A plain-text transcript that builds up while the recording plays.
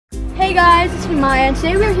Hey guys, it's Maya, and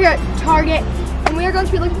today we're here at Target, and we are going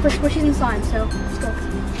to be looking for squishies and slime, so let's go.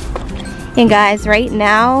 And guys, right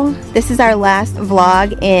now, this is our last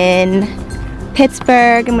vlog in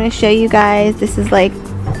Pittsburgh. I'm going to show you guys. This is like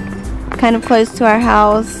kind of close to our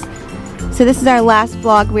house. So this is our last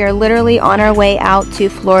vlog. We are literally on our way out to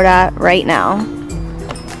Florida right now.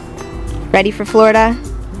 Ready for Florida?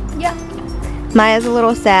 Yeah. Maya's a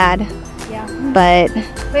little sad. Yeah. But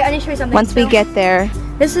wait, I need to show you something. Once we get there.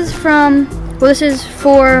 This is from, well, this is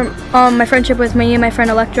for my friendship with me and my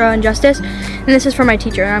friend Electra and Justice. And this is for my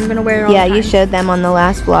teacher. I'm going to wear it all the time. Yeah, you showed them on the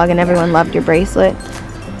last vlog and everyone loved your bracelet.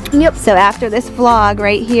 Yep. So after this vlog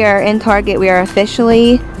right here in Target, we are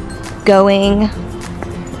officially going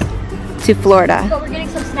to Florida. But we're getting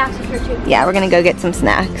some snacks here too. Yeah, we're going to go get some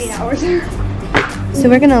snacks. 8 hours. So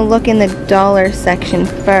we're going to look in the dollar section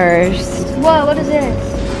first. Whoa, what is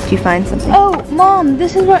this? Did you find something? Oh, Mom,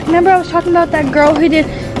 this is what, remember I was talking about that girl who did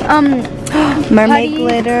mermaid putty?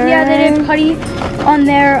 glitter. Yeah, they did putty on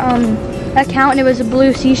their account, and it was a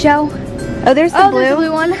blue seashell. Oh, there's the blue. There's the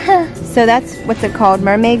blue one. So that's, what's it called?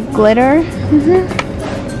 Mermaid glitter.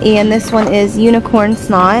 And this one is unicorn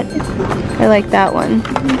snot. I like that one.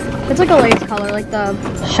 It's like a lace color, like the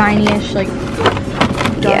shiny-ish, like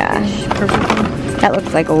darkish purple thing. That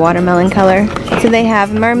looks like a watermelon color. So they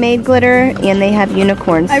have mermaid glitter and they have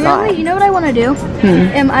unicorn snot. You know what I want to do?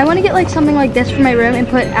 I want to get like something like this for my room and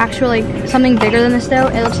put actual like something bigger than this though.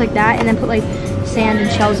 It looks like that, and then put like sand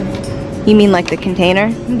and shells in it. You mean like the container?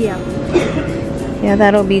 Yeah. Yeah,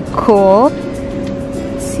 that'll be cool.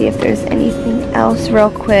 Let's see if there's anything else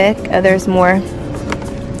real quick. Oh, there's more.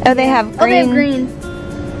 Oh, they have green. Oh, they have green.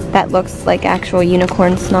 That looks like actual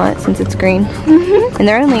unicorn snot since it's green. And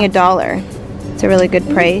they're only $1. It's a really good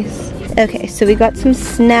price. Okay, so we got some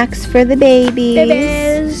snacks for the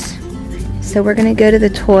babies. So we're gonna go to the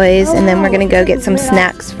toys and then we're gonna go get some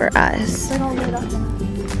snacks for us.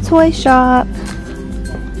 Toy shop.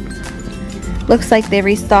 Looks like they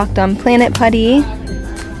restocked on Planet Putty.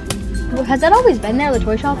 Has that always been there, the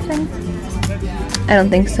toy shop thing? I don't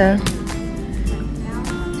think so.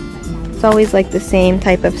 It's always like the same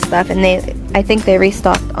type of stuff, and I think they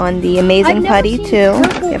restocked on the Amazing Putty too.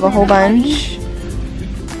 They have a whole bunch.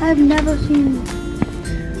 I've never seen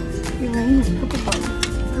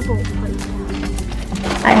purple putty.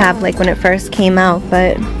 I have like when it first came out,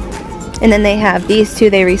 but and then they have these two.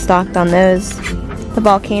 They restocked on those. The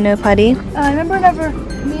volcano putty. I remember whenever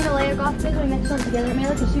me and Alayah got this, we mixed them together. It made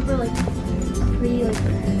like a super like pretty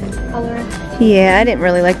like color. Yeah, I didn't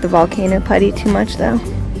really like the volcano putty too much though.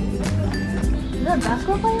 Is that a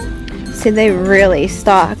basketball player? So they really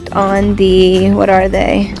stocked on the, what are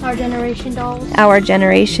they? Our Generation dolls. Our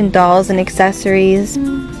Generation dolls and accessories.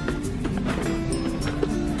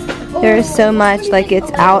 There's so much, like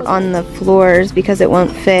it's out on the floors because it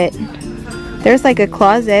won't fit. There's like a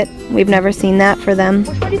closet. We've never seen that for them.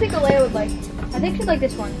 Which one do you think Alayah would like? I think she'd like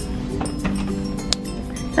this one.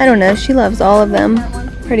 I don't know. She loves all of them,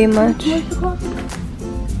 pretty much.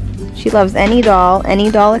 She loves any doll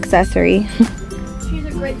accessory. She's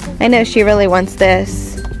a great person. I know she really wants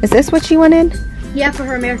this. Is this what she wanted? Yeah, for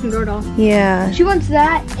her American Girl doll. Yeah. She wants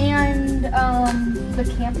that and the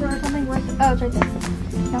camper or something. Oh, it's right there.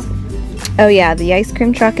 No. Oh yeah, the ice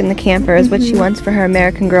cream truck and the camper is what she wants for her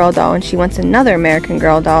American Girl doll, and she wants another American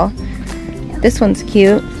Girl doll. Yeah. This one's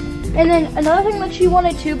cute. And then another thing that she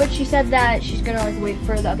wanted too, but she said that she's gonna like wait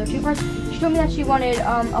for the other two parts. She told me that she wanted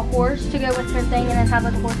a horse to go with her thing, and then have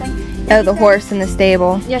like a horse thing. And oh, the horse in the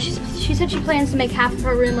stable. Yeah, she said she plans to make half of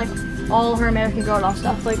her room like all her American Girl doll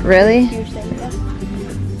stuff. Like really? Huge thing. Yeah.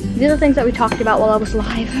 These are things that we talked about while I was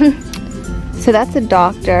live. So that's a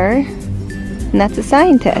doctor, and that's a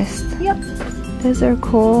scientist. Yep. Those are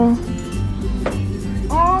cool.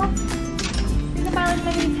 Aw, you can buy like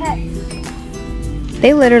many pets.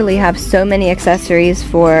 They literally have so many accessories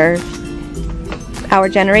for Our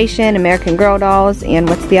Generation, American Girl dolls, and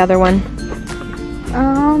what's the other one?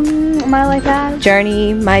 My Life As.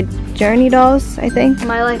 My Journey dolls, I think.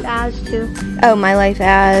 My Life As too. Oh, My Life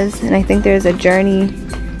As, and I think there's a Journey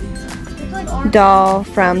doll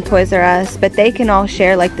from Toys R Us, but they can all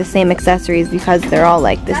share like the same accessories because they're all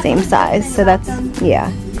like the same size. So that's,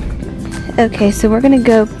 yeah. Okay, so we're gonna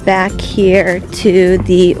go back here to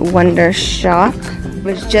the Wonder Shop. It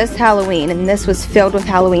was just Halloween, and this was filled with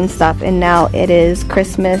Halloween stuff, and now it is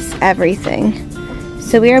Christmas everything.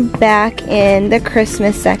 So we are back in the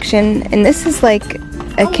Christmas section, and this is like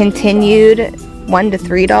a continued $1 to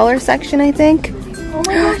 $3 section, I think. Oh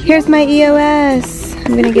my gosh. Here's my EOS.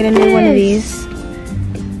 I'm gonna get a new one of these.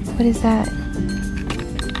 What is that?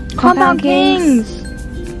 Compound Kings.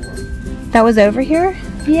 That was over here?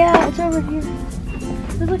 Yeah, it's over here.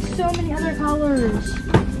 There's like so many other colors.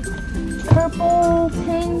 Purple,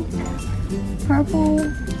 pink, purple,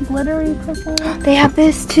 glittery purple. They have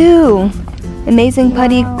this too. Amazing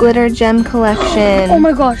Putty Glitter Gem Collection. Oh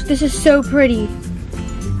my gosh, this is so pretty.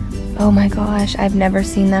 Oh my gosh, I've never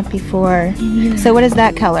seen that before. So what is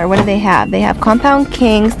that color? What do they have? They have Compound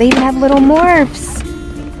Kings. They even have little morphs.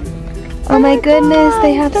 Oh my goodness,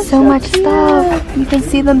 they have so much stuff. You can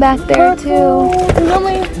see them back there too.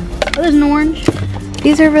 There's an orange.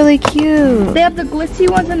 These are really cute. They have the glitzy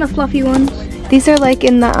ones and the fluffy ones. These are like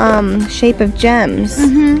in the shape of gems.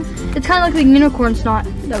 It's kind of like the unicorn snot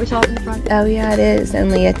that we saw in the front. Oh yeah, it is,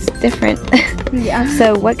 only it's different. Yeah.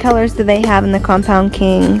 So what colors do they have in the Compound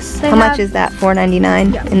Kings? How much is that?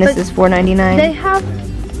 $4.99? Yeah, and this is $4.99? They have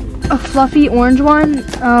a fluffy orange one,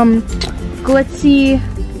 glitzy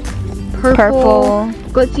purple,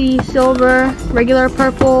 glitzy silver, regular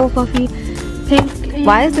purple, fluffy pink.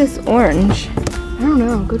 Why is this orange? I don't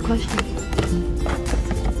know, good question.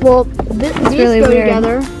 Well, these really go weird.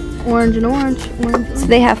 together. Orange and orange, orange. So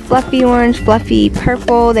they have fluffy orange, fluffy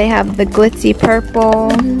purple, they have the glitzy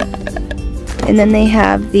purple, and then they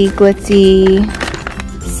have the glitzy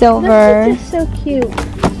silver. This is just so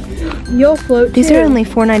cute. You'll float These too. are only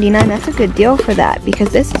 $4.99. That's a good deal for that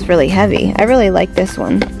because this is really heavy. I really like this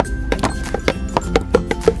one.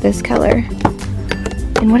 This color.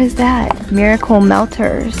 And what is that? Miracle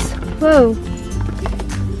Melters. Whoa.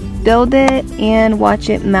 Build it and watch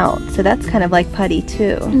it melt. So that's kind of like putty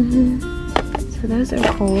too. So those are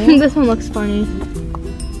cool. This one looks funny.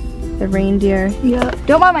 The reindeer. Yeah.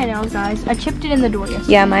 Don't mind my nails, guys. I chipped it in the door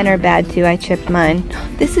yesterday. Yeah, mine are bad too. I chipped mine.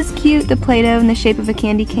 This is cute. The Play-Doh in the shape of a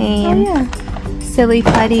candy cane. Oh yeah. Silly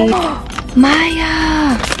putty.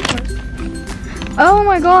 Maya! Oh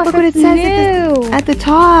my gosh. Look what it says at the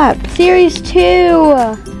top. Series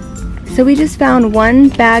 2. So we just found one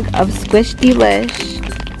bag of Squish Delish.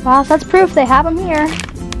 Wow, so that's proof they have them here.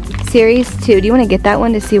 Series 2. Do you want to get that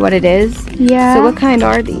one to see what it is? Yeah. So what kind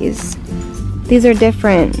are these? These are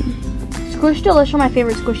different. Squish Delish are my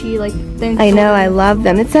favorite squishy things. I know, I love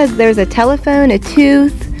them. It says there's a telephone, a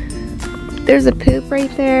tooth, there's a poop right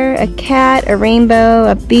there, a cat, a rainbow,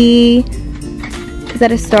 a bee. Is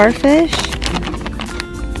that a starfish?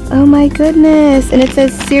 Oh my goodness. And it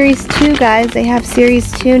says Series 2, guys. They have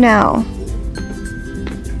Series 2 now.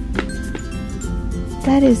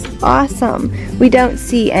 That is awesome. We don't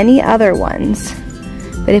see any other ones,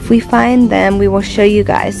 but if we find them, we will show you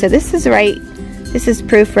guys. So this is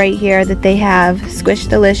proof right here that they have Squish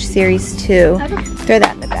Delish Series 2. Throw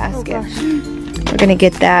that in the basket. Oh, we're gonna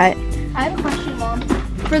get that. I have a question, Mom.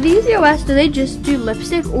 For these EOS, do they just do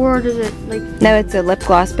lipstick or does it like? No, it's a lip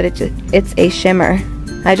gloss, but it's a shimmer.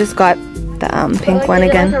 I just got the pink one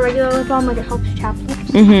again. Like a regular lip balm, like it helps chap lips.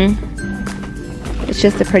 It's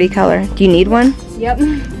just a pretty color. Do you need one? Yep.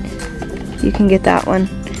 You can get that one.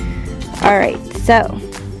 Alright, so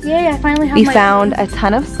Yay, I finally have we my found a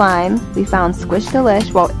ton of slime. We found Squish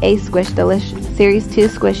Delish, well, a Squish Delish Series 2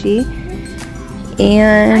 squishy.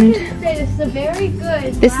 And I can say this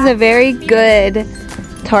is a very good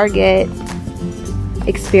Target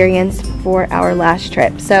experience for our last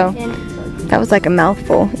trip. So that was like a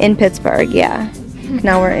mouthful. In Pittsburgh, yeah.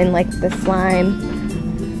 Now we're in like the slime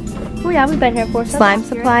Oh yeah, we've been here for slime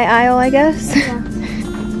supply aisle, I guess. Yeah.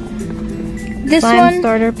 This slime one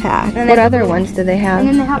starter pack. and What then other ones do they have? And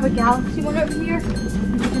then they have a galaxy one over here.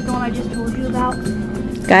 This is the one I just told you about.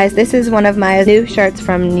 Guys, this is one of my new shirts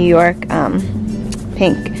from New York,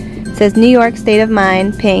 pink. It says New York State of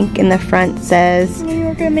Mind, pink, and the front says New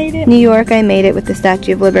York, I made it. New York, I made it with the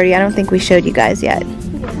Statue of Liberty. I don't think we showed you guys yet.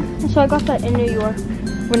 Yeah. So I got that in New York.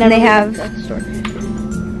 And they have,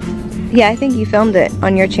 yeah, I think you filmed it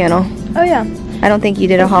on your channel. Oh yeah. I don't think you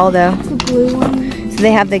did a haul though. The blue one. So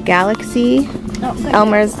they have the Galaxy, Oh,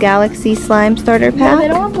 Elmer's Galaxy Slime Starter No, Pack, they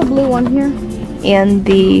don't have the blue one here. and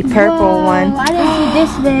the purple one. I didn't see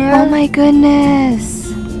this there. Oh my goodness.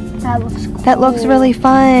 That looks cool. That looks really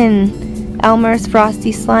fun. Elmer's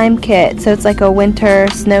Frosty Slime Kit. So it's like a winter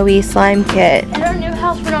snowy slime kit. In our new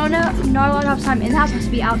house, we're not allowed to have slime in the house. It has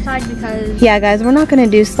to be outside because... Yeah, guys, we're not going to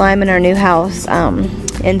do slime in our new house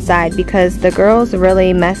inside because the girls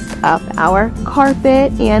really messed up our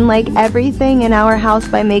carpet and like everything in our house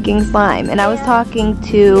by making slime. And I was talking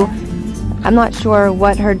to, I'm not sure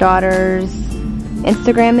what her daughter's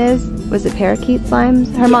Instagram is. Was it Parakeet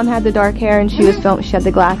Slimes? Her mom had the dark hair and she was filmed, she had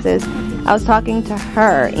the glasses. I was talking to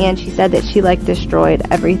her and she said that she like destroyed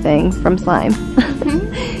everything from slime.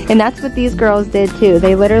 And that's what these girls did too.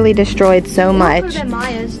 They literally destroyed so much. Could have been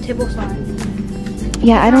Maya's Tibble slime.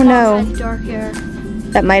 Yeah, I don't know. Dark hair.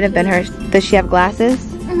 That might have been her. Does she have glasses?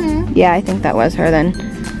 Yeah, I think that was her then.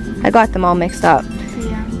 I got them all mixed up.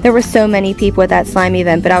 Yeah. There were so many people at that slime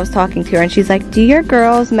event, but I was talking to her and she's like, do your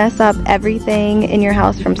girls mess up everything in your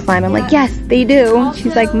house from slime? I'm like, yes, they do. Also,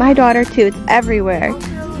 she's like, my daughter too, it's everywhere.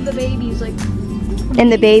 Also the babies, like... And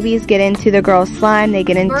the babies get into the girls' slime, they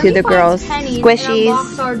get into the girls' squishies. He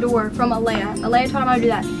unlocks our door from Alayah. Alayah taught him how to do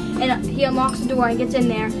that. And he unlocks the door and gets in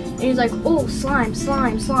there, and he's like, oh, slime,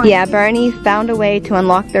 slime, slime. Yeah, Bernie found a way to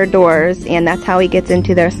unlock their doors, and that's how he gets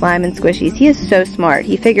into their slime and squishies. He is so smart.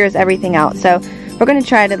 He figures everything out. So we're going to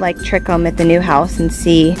try to like trick him at the new house and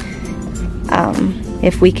see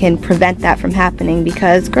if we can prevent that from happening,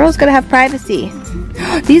 because girls got to have privacy.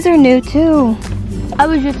 These are new too. I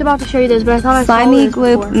was just about to show you this, but I thought I saw Slimy this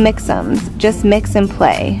Gloop before. Mix-Ems. Just mix and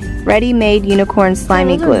play. Ready-made unicorn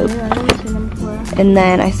slimy gloop. And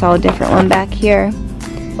then I saw a different one back here.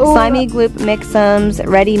 Ooh. Slimy Gloop Mix-Ems.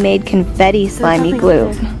 Ready-made confetti slimy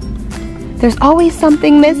gloop. There's always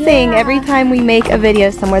something missing. Yeah. Every time we make a video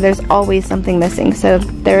somewhere, there's always something missing. So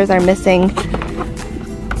there's our missing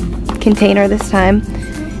container this time.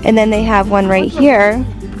 And then they have one right here.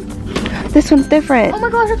 This one's different. Oh my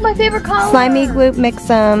gosh, that's my favorite color. Slimy Gloop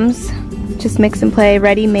Mix-Ems. Just mix and play.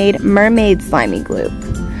 Ready-made mermaid slimy gloop.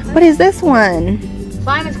 What is this one?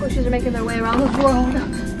 Slime and squishies are making their way around the world.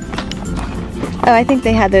 Oh, I think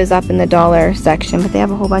they had those up in the dollar section, but they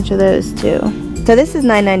have a whole bunch of those too. So this is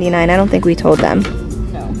 $9.99. I don't think we told them.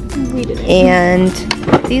 No, we didn't. And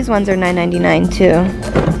these ones are $9.99 too.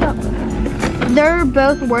 They're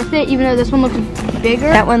both worth it, even though this one looks bigger.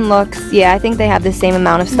 That one looks, yeah, I think they have the same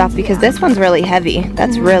amount of stuff because this one's really heavy.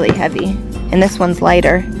 That's really heavy. And this one's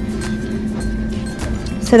lighter.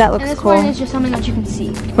 So that looks and this cool. one is just something that you can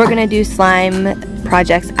see. We're going to do slime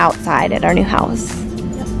projects outside at our new house.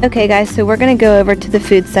 Okay guys, so we're going to go over to the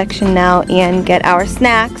food section now and get our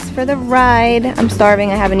snacks for the ride. I'm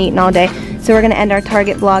starving, I haven't eaten all day. So we're going to end our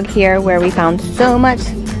Target vlog here where we found so much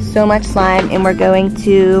slime, and we're going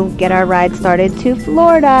to get our ride started to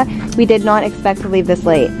Florida. We did not expect to leave this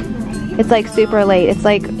late. It's like super late. It's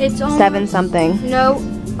like 7 something. No,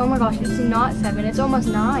 oh my gosh, it's not 7. It's almost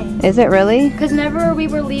 9. Is it really? Because whenever we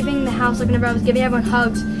were leaving the house, like whenever I was giving everyone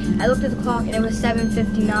hugs, I looked at the clock and it was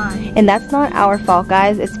 7:59. And that's not our fault,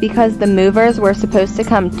 guys. It's because the movers were supposed to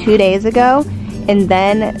come 2 days ago, and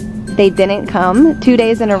then they didn't come 2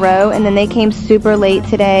 days in a row, and then they came super late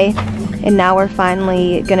today. And now we're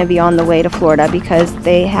finally going to be on the way to Florida because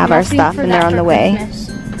they have our stuff and they're on the way. Christmas.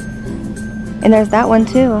 And there's that one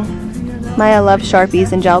too. Maya loves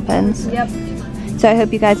Sharpies and gel pens. Yep. So I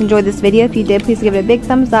hope you guys enjoyed this video. If you did, please give it a big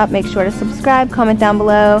thumbs up. Make sure to subscribe, comment down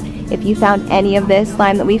below if you found any of this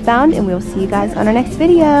slime that we found. And we'll see you guys on our next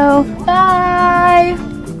video. Bye!